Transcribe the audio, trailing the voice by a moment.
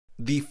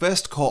The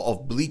first court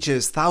of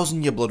Bleach's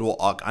 1000 Year Blood War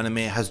arc anime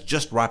has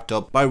just wrapped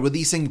up by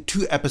releasing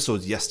 2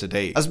 episodes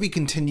yesterday, as we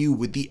continue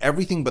with the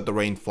Everything But the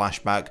Rain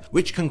flashback,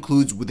 which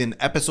concludes within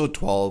episode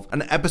 12,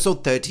 and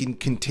episode 13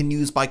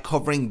 continues by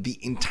covering the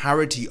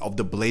entirety of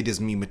the Blade Is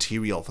Me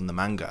material from the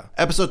manga.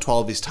 Episode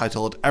 12 is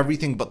titled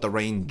Everything But the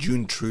Rain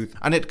June Truth,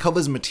 and it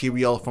covers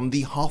material from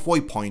the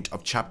halfway point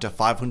of chapter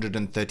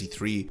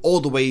 533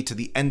 all the way to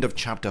the end of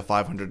chapter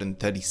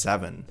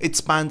 537. It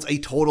spans a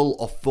total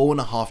of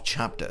 4.5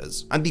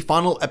 chapters, and the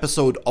final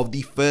episode of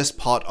the first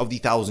part of the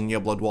 1000 Year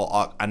Blood War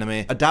arc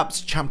anime adapts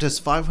chapters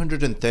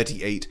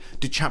 538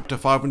 to chapter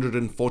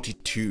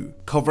 542,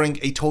 covering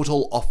a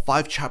total of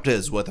 5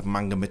 chapters worth of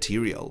manga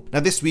material. Now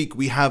this week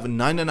we have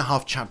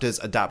 9.5 chapters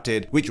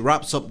adapted, which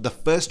wraps up the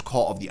first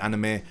core of the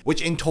anime,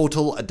 which in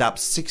total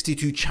adapts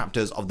 62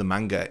 chapters of the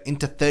manga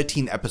into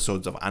 13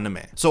 episodes of anime.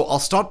 So I'll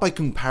start by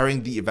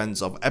comparing the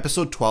events of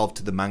episode 12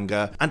 to the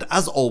manga, and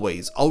as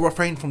always I'll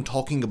refrain from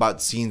talking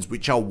about scenes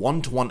which are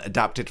one-to-one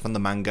adapted from the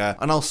manga,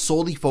 and I'll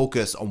solely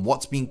focus on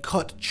what's been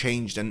cut,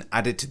 changed and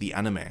added to the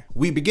anime.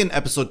 We begin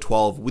episode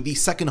 12 with the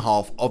second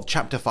half of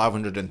chapter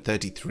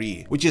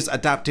 533, which is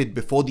adapted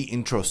before the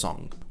intro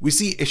song. We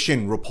see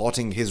Isshin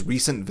reporting his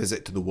recent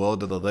visit to the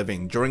world of the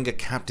living during a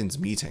captain's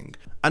meeting,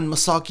 and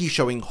Masaki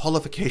showing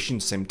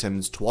holification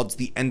symptoms towards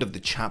the end of the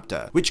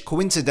chapter, which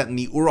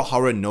coincidentally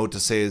Urahara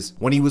notices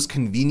when he was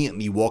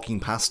conveniently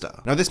walking past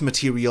her. Now this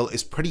material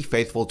is pretty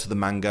faithful to the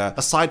manga,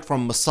 aside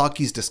from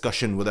Masaki's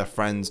discussion with her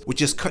friends,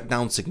 which is cut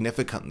down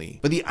significantly,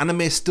 but the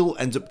anime still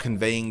ends up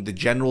conveying the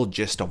general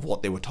gist of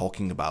what they were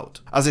talking about,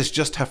 as it's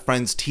just her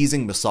friends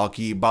teasing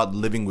Masaki about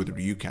living with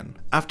Ryuken.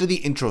 After the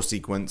intro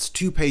sequence,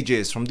 2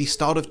 pages from the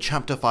start of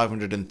chapter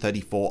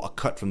 534 are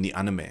cut from the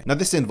anime. Now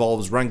this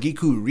involves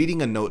Rangiku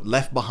reading a note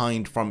left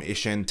behind from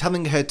Isshin,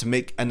 telling her to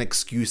make an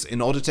excuse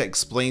in order to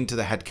explain to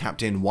the head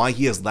captain why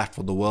he has left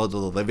for the world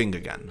of the living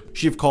again.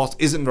 She of course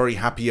isn't very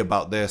happy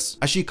about this,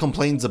 as she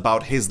complains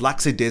about his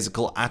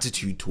lackadaisical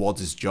attitude towards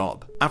his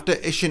job. After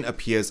Isshin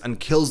appears and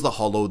kills the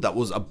hollow that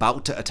was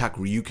about to attack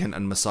Ryuken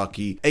and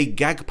Masaki, a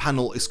gag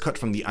panel is cut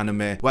from the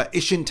anime where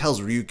Isshin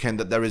tells Ryuken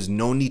that there is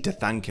no need to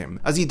thank him,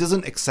 as he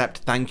doesn't accept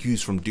thank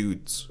yous from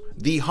dudes.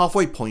 The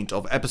halfway point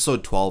of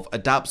episode 12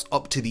 adapts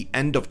up to the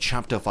end of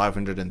chapter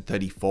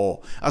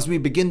 534, as we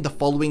begin the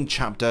following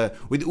chapter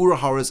with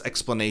Urahara's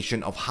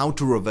explanation of how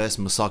to reverse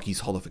Masaki's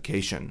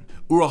holification.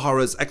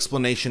 Urahara's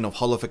explanation of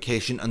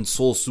holification and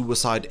soul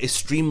suicide is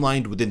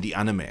streamlined within the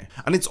anime,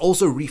 and it's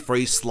also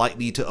rephrased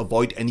slightly to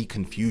avoid any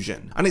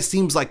confusion, and it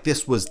seems like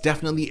this was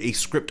definitely a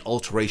script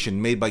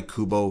alteration made by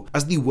Kubo,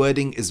 as the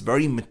wording is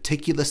very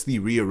meticulously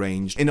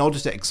rearranged in order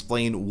to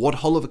explain what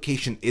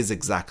holification is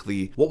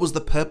exactly, what was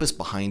the purpose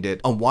behind it,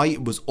 and why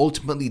it was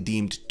ultimately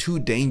deemed too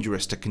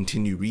dangerous to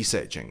continue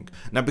researching.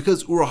 Now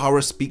because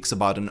Urahara speaks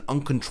about an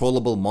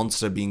uncontrollable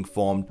monster being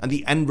formed and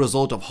the end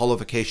result of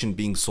holification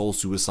being soul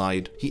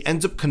suicide, he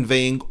ends up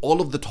conveying all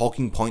of the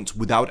talking points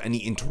without any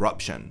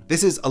interruption.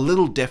 This is a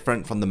little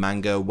different from the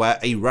manga, where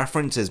a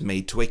reference is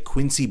made to a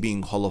Quincy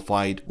being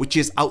holified, which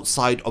is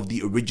outside of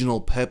the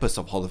original purpose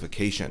of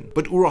holification.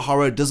 But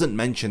Urahara doesn't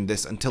mention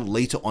this until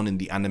later on in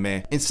the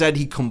anime. Instead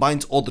he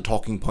combines all the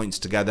talking points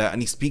together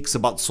and he speaks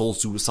about soul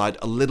suicide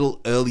a little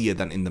earlier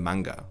than in the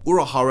manga.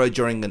 Urahara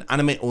during an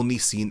anime only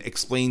scene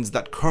explains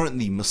that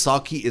currently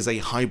Masaki is a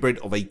hybrid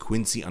of a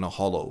Quincy and a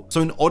hollow,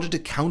 so in order to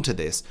counter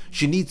this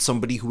she needs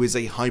somebody who is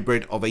a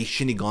hybrid of a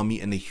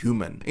Shinigami and a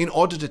human, in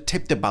order to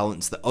tip the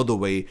balance the other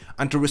way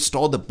and to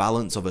restore the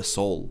balance of her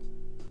soul.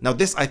 Now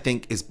this I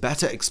think is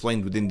better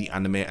explained within the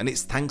anime, and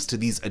it's thanks to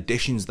these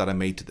additions that are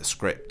made to the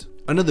script.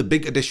 Another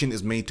big addition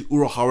is made to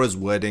Urahara's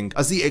wording,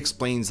 as he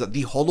explains that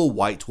the Hollow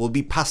White will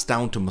be passed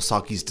down to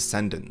Masaki's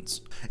descendants.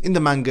 In the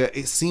manga,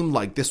 it seemed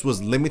like this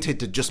was limited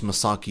to just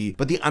Masaki,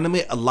 but the anime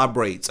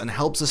elaborates and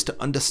helps us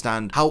to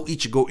understand how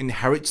Ichigo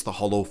inherits the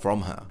Hollow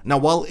from her. Now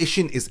while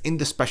Isshin is in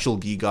the special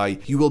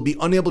Gigai, he will be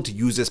unable to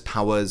use his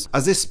powers,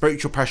 as this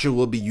spiritual pressure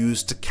will be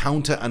used to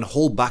counter and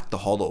hold back the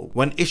Hollow.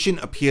 When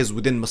Isshin appears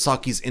within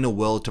Masaki's inner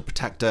world to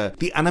protect her,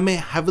 the anime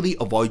heavily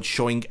avoids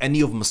showing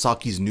any of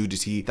Masaki's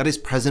nudity that is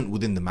present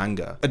within the manga.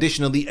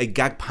 Additionally, a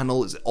gag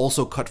panel is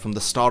also cut from the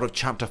start of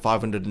chapter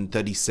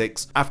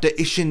 536 after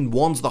Isshin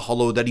warns the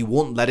Hollow that he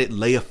won't let it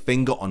lay a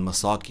finger on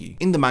Masaki.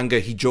 In the manga,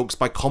 he jokes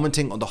by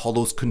commenting on the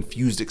Hollow's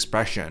confused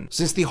expression,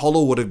 since the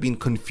Hollow would have been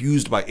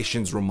confused by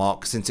Isshin's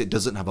remark since it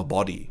doesn't have a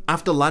body.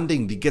 After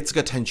landing the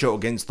Getsuga Tensho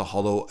against the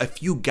Hollow, a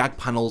few gag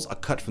panels are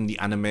cut from the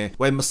anime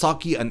where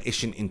Masaki and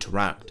Isshin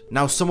interact.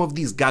 Now some of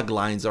these gag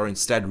lines are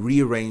instead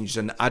rearranged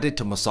and added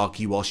to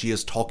Masaki while she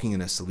is talking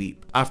in her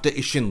sleep, after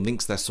Isshin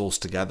links their souls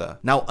together.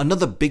 Now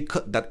another big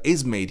cut that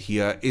is made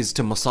here is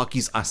to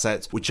Masaki's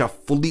assets, which are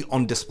fully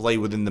on display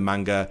within the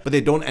manga, but they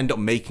don't end up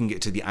making it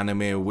it to the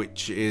anime,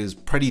 which is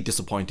pretty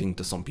disappointing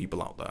to some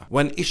people out there.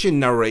 When Isshin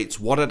narrates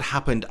what had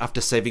happened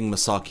after saving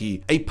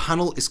Masaki, a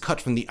panel is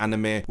cut from the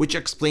anime which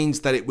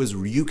explains that it was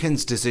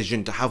Ryuken's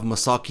decision to have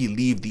Masaki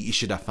leave the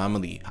Ishida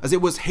family, as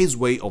it was his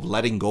way of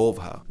letting go of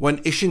her. When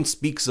Isshin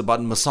speaks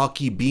about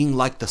Masaki being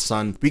like the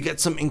sun, we get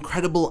some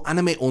incredible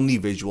anime-only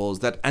visuals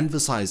that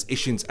emphasize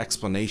Isshin's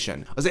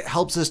explanation, as it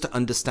helps us to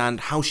understand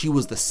how she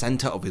was the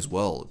center of his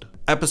world.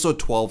 Episode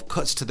 12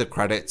 cuts to the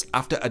credits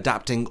after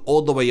adapting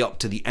all the way up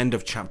to the end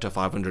of chapter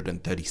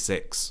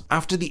 536.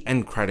 After the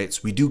end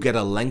credits, we do get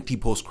a lengthy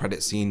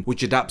post-credit scene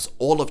which adapts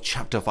all of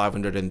chapter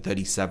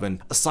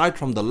 537, aside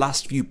from the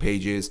last few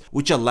pages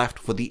which are left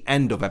for the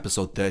end of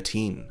episode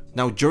 13.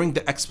 Now, during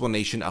the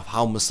explanation of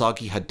how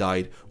Masaki had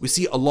died, we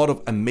see a lot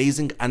of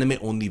amazing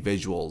anime-only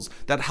visuals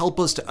that help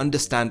us to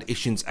understand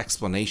Isshin's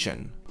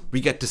explanation. We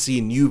get to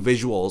see new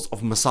visuals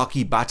of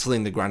Masaki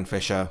battling the Grand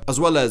Fisher, as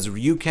well as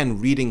Ryuken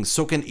reading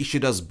Soken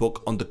Ishida's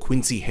book on the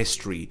Quincy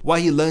history, where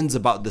he learns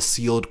about the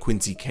sealed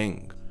Quincy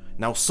King.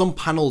 Now, some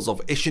panels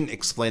of Isshin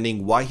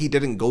explaining why he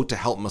didn't go to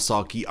help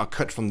Masaki are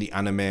cut from the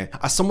anime,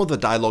 as some of the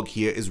dialogue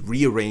here is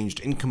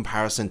rearranged in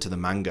comparison to the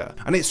manga,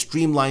 and it's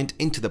streamlined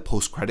into the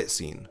post-credit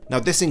scene. Now,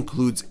 this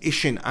includes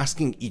Isshin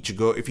asking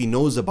Ichigo if he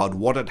knows about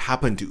what had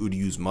happened to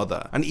Uryu's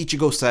mother, and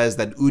Ichigo says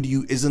that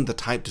Uryu isn't the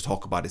type to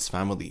talk about his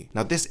family.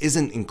 Now, this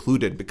isn't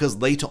included because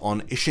later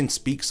on Isshin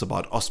speaks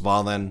about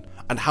Osvalen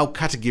and how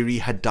Katagiri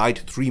had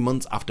died 3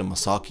 months after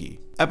Masaki.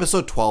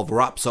 Episode 12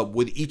 wraps up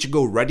with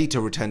Ichigo ready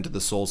to return to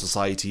the Soul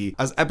Society,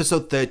 as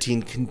episode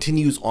 13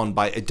 continues on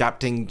by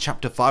adapting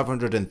chapter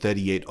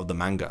 538 of the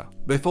manga.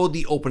 Before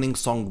the opening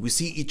song, we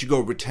see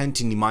Ichigo return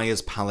to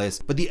Nimaya's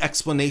palace, but the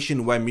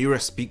explanation where Mira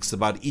speaks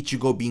about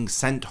Ichigo being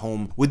sent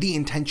home with the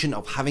intention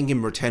of having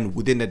him return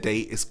within a day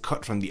is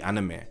cut from the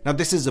anime. Now,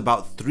 this is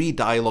about 3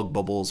 dialogue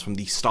bubbles from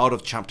the start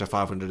of chapter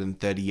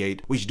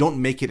 538 which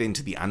don't make it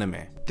into the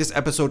anime. This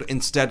episode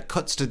instead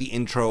cuts to the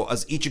intro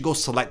as Ichigo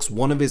selects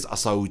one of his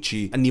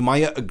Asauchi and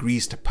Nimaya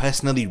agrees to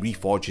personally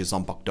reforge his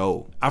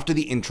Zanpakuto. After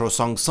the intro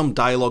song, some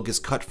dialogue is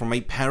cut from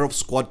a pair of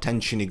Squad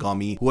 10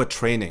 Shinigami who are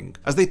training,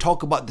 as they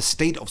talk about the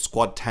state of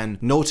Squad 10,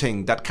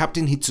 noting that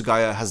Captain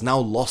Hitsugaya has now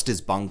lost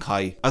his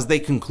Bankai, as they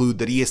conclude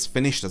that he is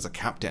finished as a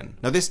captain.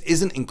 Now, this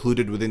isn't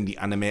included within the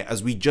anime,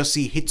 as we just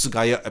see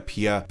Hitsugaya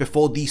appear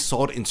before the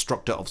sword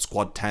instructor of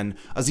Squad 10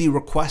 as he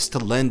requests to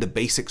learn the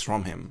basics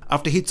from him.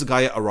 After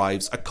Hitsugaya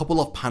arrives, a couple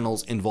of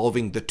panels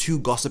involving the 2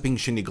 gossiping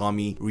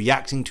Shinigami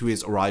reacting to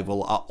his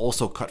arrival are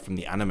also cut from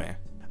the anime.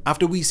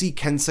 After we see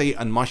Kensei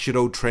and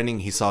Mashiro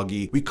training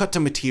Hisagi, we cut to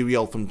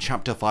material from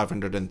chapter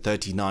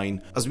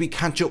 539 as we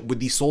catch up with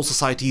the Soul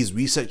Society's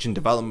Research and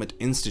Development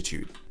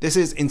Institute. This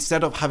is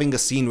instead of having a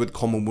scene with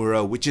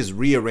Komamura, which is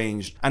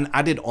rearranged and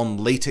added on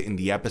later in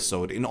the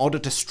episode in order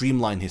to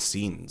streamline his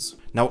scenes.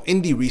 Now,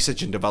 in the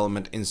Research and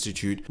Development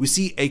Institute, we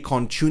see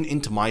Akon tune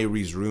into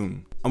Mayuri's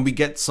room, and we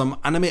get some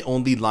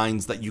anime-only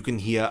lines that you can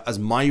hear as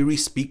Mayuri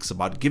speaks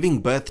about giving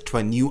birth to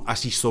a new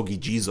Ashisogi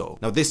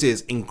Jizo. Now, this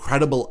is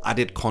incredible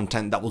added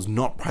content that was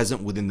not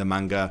present within the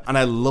manga, and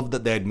I love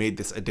that they had made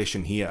this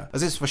addition here,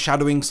 as it's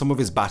foreshadowing some of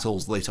his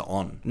battles later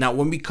on. Now,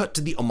 when we cut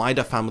to the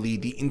Omaida family,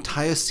 the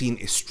entire scene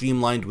is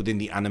streamlined within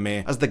the anime,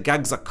 as the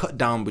gags are cut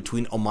down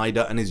between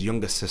Omaida and his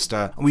younger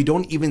sister, and we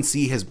don't even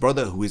see his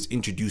brother, who is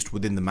introduced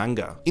within the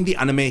manga. In the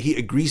anime, he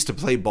agrees to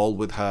play ball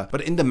with her,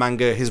 but in the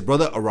manga, his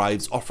brother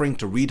arrives offering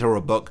to read her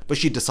a book, but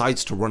she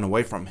decides to run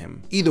away from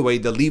him. Either way,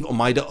 they leave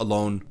Omaida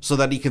alone so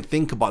that he can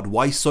think about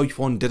why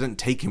Soifon didn't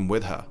take him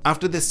with her.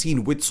 After the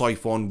scene with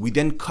Soifon, we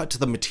then cut to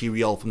the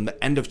material from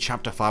the end of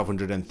chapter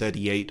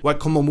 538, where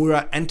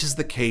Komamura enters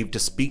the cave to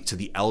speak to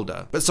the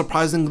Elder. But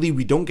surprisingly,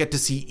 we don't get to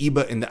see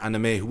Iba in the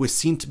anime, who is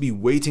seen to be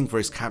waiting for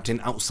his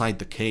captain outside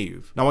the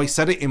cave. Now, I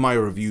said it in my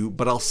review,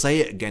 but I'll say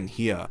it again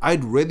here.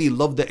 I'd really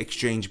love the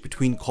exchange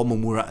between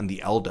Komamura and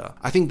the Elder.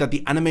 I think that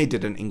the anime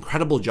did an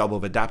incredible job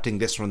of adapting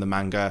this from the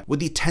manga, with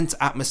the tense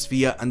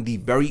atmosphere and the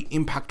very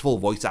impactful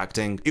voice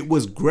acting. It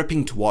was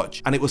gripping to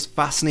watch, and it was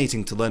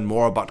fascinating to learn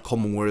more about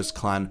Komamura's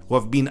clan, who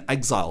have been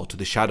exiled to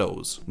the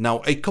shadows.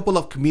 Now, a couple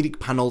of comedic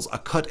panels are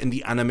cut in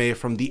the anime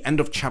from the end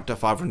of chapter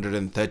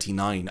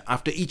 539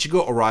 after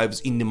Ichigo arrives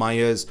in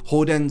Nimaya's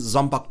Hoden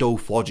Zanpakuto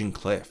forging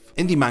cliff.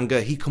 In the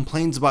manga, he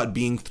complains about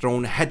being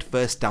thrown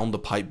headfirst down the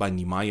pipe by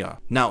Nimaya.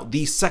 Now,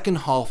 the second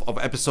half of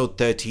episode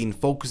 13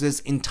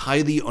 focuses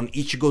entirely on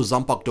Ichigo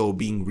Zanpakuto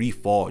being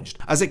reforged,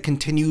 as it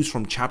continues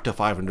from chapter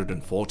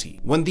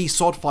 540. When the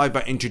Sword 5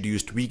 are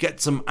introduced, we get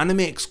some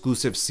anime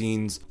exclusive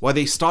scenes where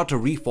they start to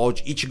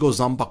reforge Ichigo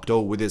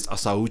Zanpakuto with his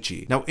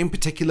Asauchi. Now, in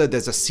particular,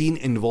 there's a scene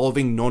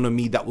involving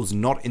Nonomi that was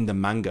not in the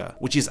manga,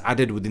 which is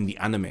added within the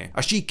anime,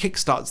 as she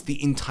kickstarts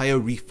the entire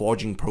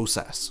reforging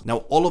process. Now,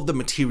 all of the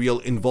material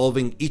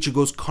involving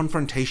Ichigo's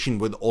confrontation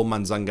with Old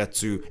Man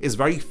Zangetsu is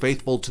very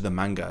faithful to the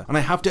manga, and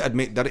I have to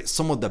admit that it's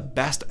some of the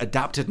best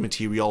adapted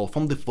material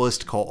from the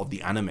first core of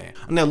the anime,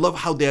 and I love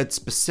how they had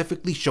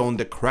specifically shown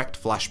the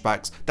correct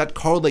flashbacks that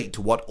correlate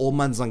to what Old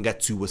Man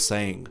Zangetsu was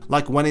saying,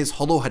 like when his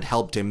hollow had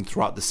helped him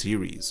throughout the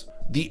series.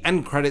 The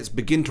end credits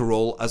begin to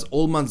roll as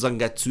Old Man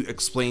Zangetsu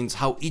explains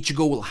how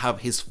Ichigo will have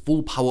his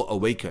full power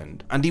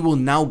awakened, and he will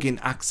now gain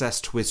access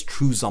to his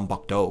true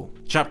Zanpakuto.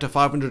 Chapter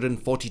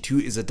 542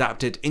 is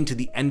adapted into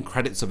the end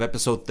credits of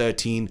episode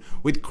 13,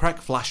 with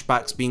correct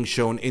flashbacks being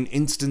shown in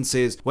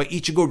instances where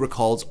Ichigo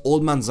recalls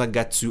Old Man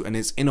Zangetsu and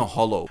his inner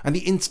hollow, and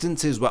the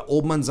instances where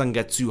Old Man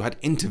Zangetsu had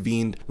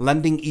intervened,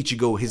 lending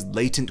Ichigo his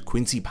latent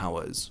Quincy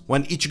powers.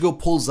 When Ichigo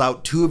pulls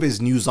out 2 of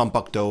his new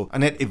Zanpakuto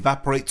and it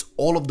evaporates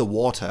all of the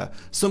water,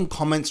 some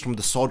comments from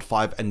the Sword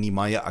 5 and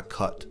Nimaiya are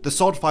cut. The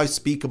Sword 5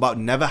 speak about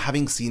never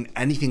having seen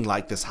anything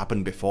like this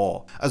happen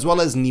before, as well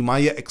as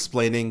Nimaiya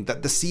explaining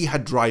that the sea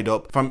had dried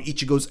up from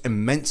Ichigo's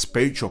immense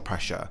spiritual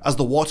pressure, as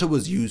the water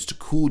was used to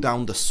cool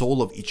down the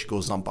soul of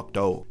Ichigo's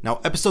Zanpakuto.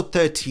 Now episode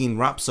 13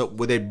 wraps up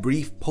with a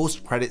brief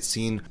post-credit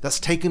scene that's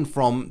taken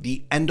from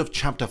the end of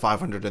chapter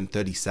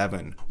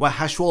 537, where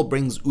Hashwell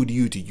brings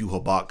Uryu to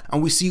Yhwach,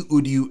 and we see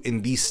Uryu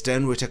in these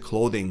Sternritter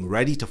clothing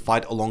ready to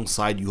fight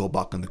alongside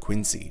Yhwach and the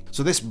Quincy.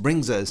 So this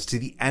brings us to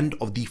the end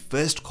of the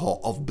first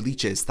core of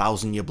Bleach's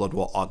 1000-Year Blood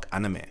War arc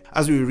anime,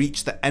 as we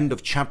reach the end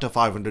of chapter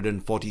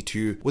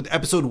 542, with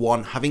episode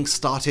 1 having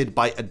started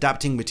by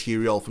adapting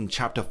material from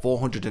chapter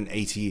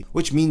 480,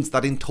 which means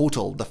that in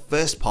total the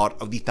first part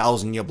of the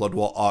 1000-Year Blood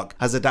War arc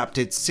has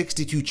adapted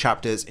 62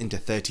 chapters into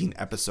 13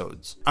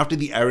 episodes. After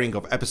the airing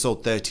of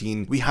episode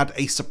 13, we had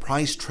a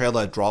surprise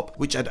trailer drop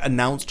which had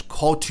announced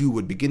Core 2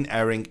 would begin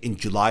airing in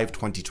July of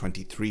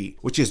 2023,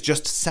 which is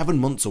just 7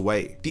 months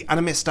away. The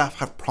anime staff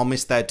have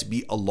promised there to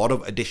be a lot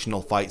of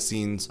additional fight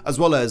scenes, as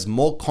well as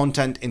more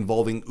content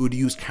involving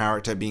Uryu's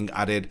character being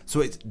added, so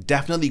it's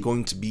definitely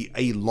going to be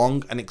a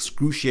long and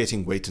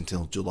excruciating wait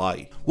until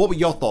July. What were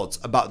your thoughts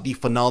about the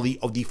finale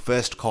of the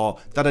first core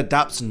that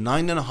adapts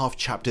 9.5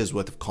 chapters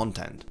worth of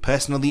content?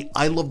 Personally,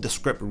 I loved the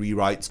script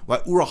rewrites where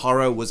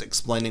Urahara was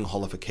explaining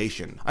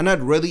holification, and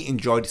I'd really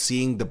enjoyed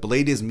seeing the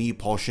Blade is Me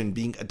portion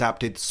being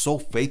adapted so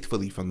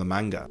faithfully from the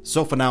manga.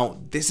 So for now,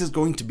 this is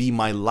going to be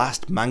my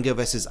last manga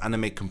versus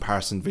anime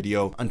comparison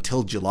video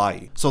until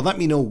July. So let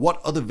me know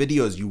what other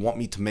videos you want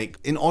me to make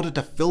in order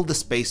to fill the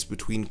space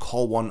between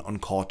Core 1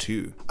 and Core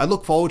 2. I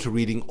look forward to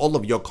reading all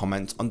of your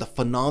comments on the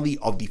finale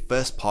of the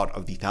first part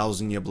of the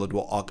 1000-Year Blood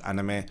War arc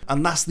anime.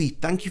 And lastly,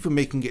 thank you for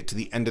making it to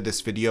the end of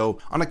this video,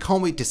 and I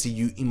can't wait to see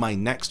you in my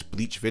next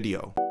Bleach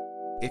video.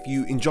 If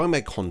you enjoy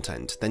my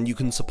content, then you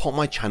can support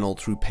my channel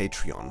through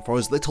Patreon for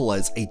as little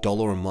as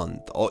 $1 a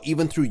month, or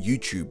even through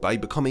YouTube by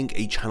becoming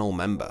a channel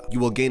member.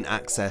 You will gain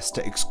access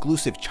to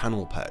exclusive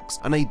channel perks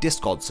and a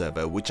Discord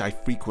server which I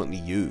frequently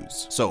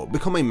use. So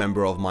become a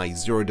member of my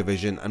Zero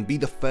Division and be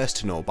the first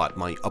to know about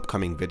my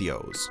upcoming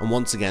videos. And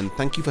once again,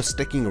 thank you for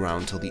sticking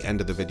around till the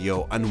end of the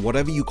video, and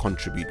whatever you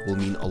contribute will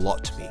mean a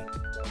lot to me.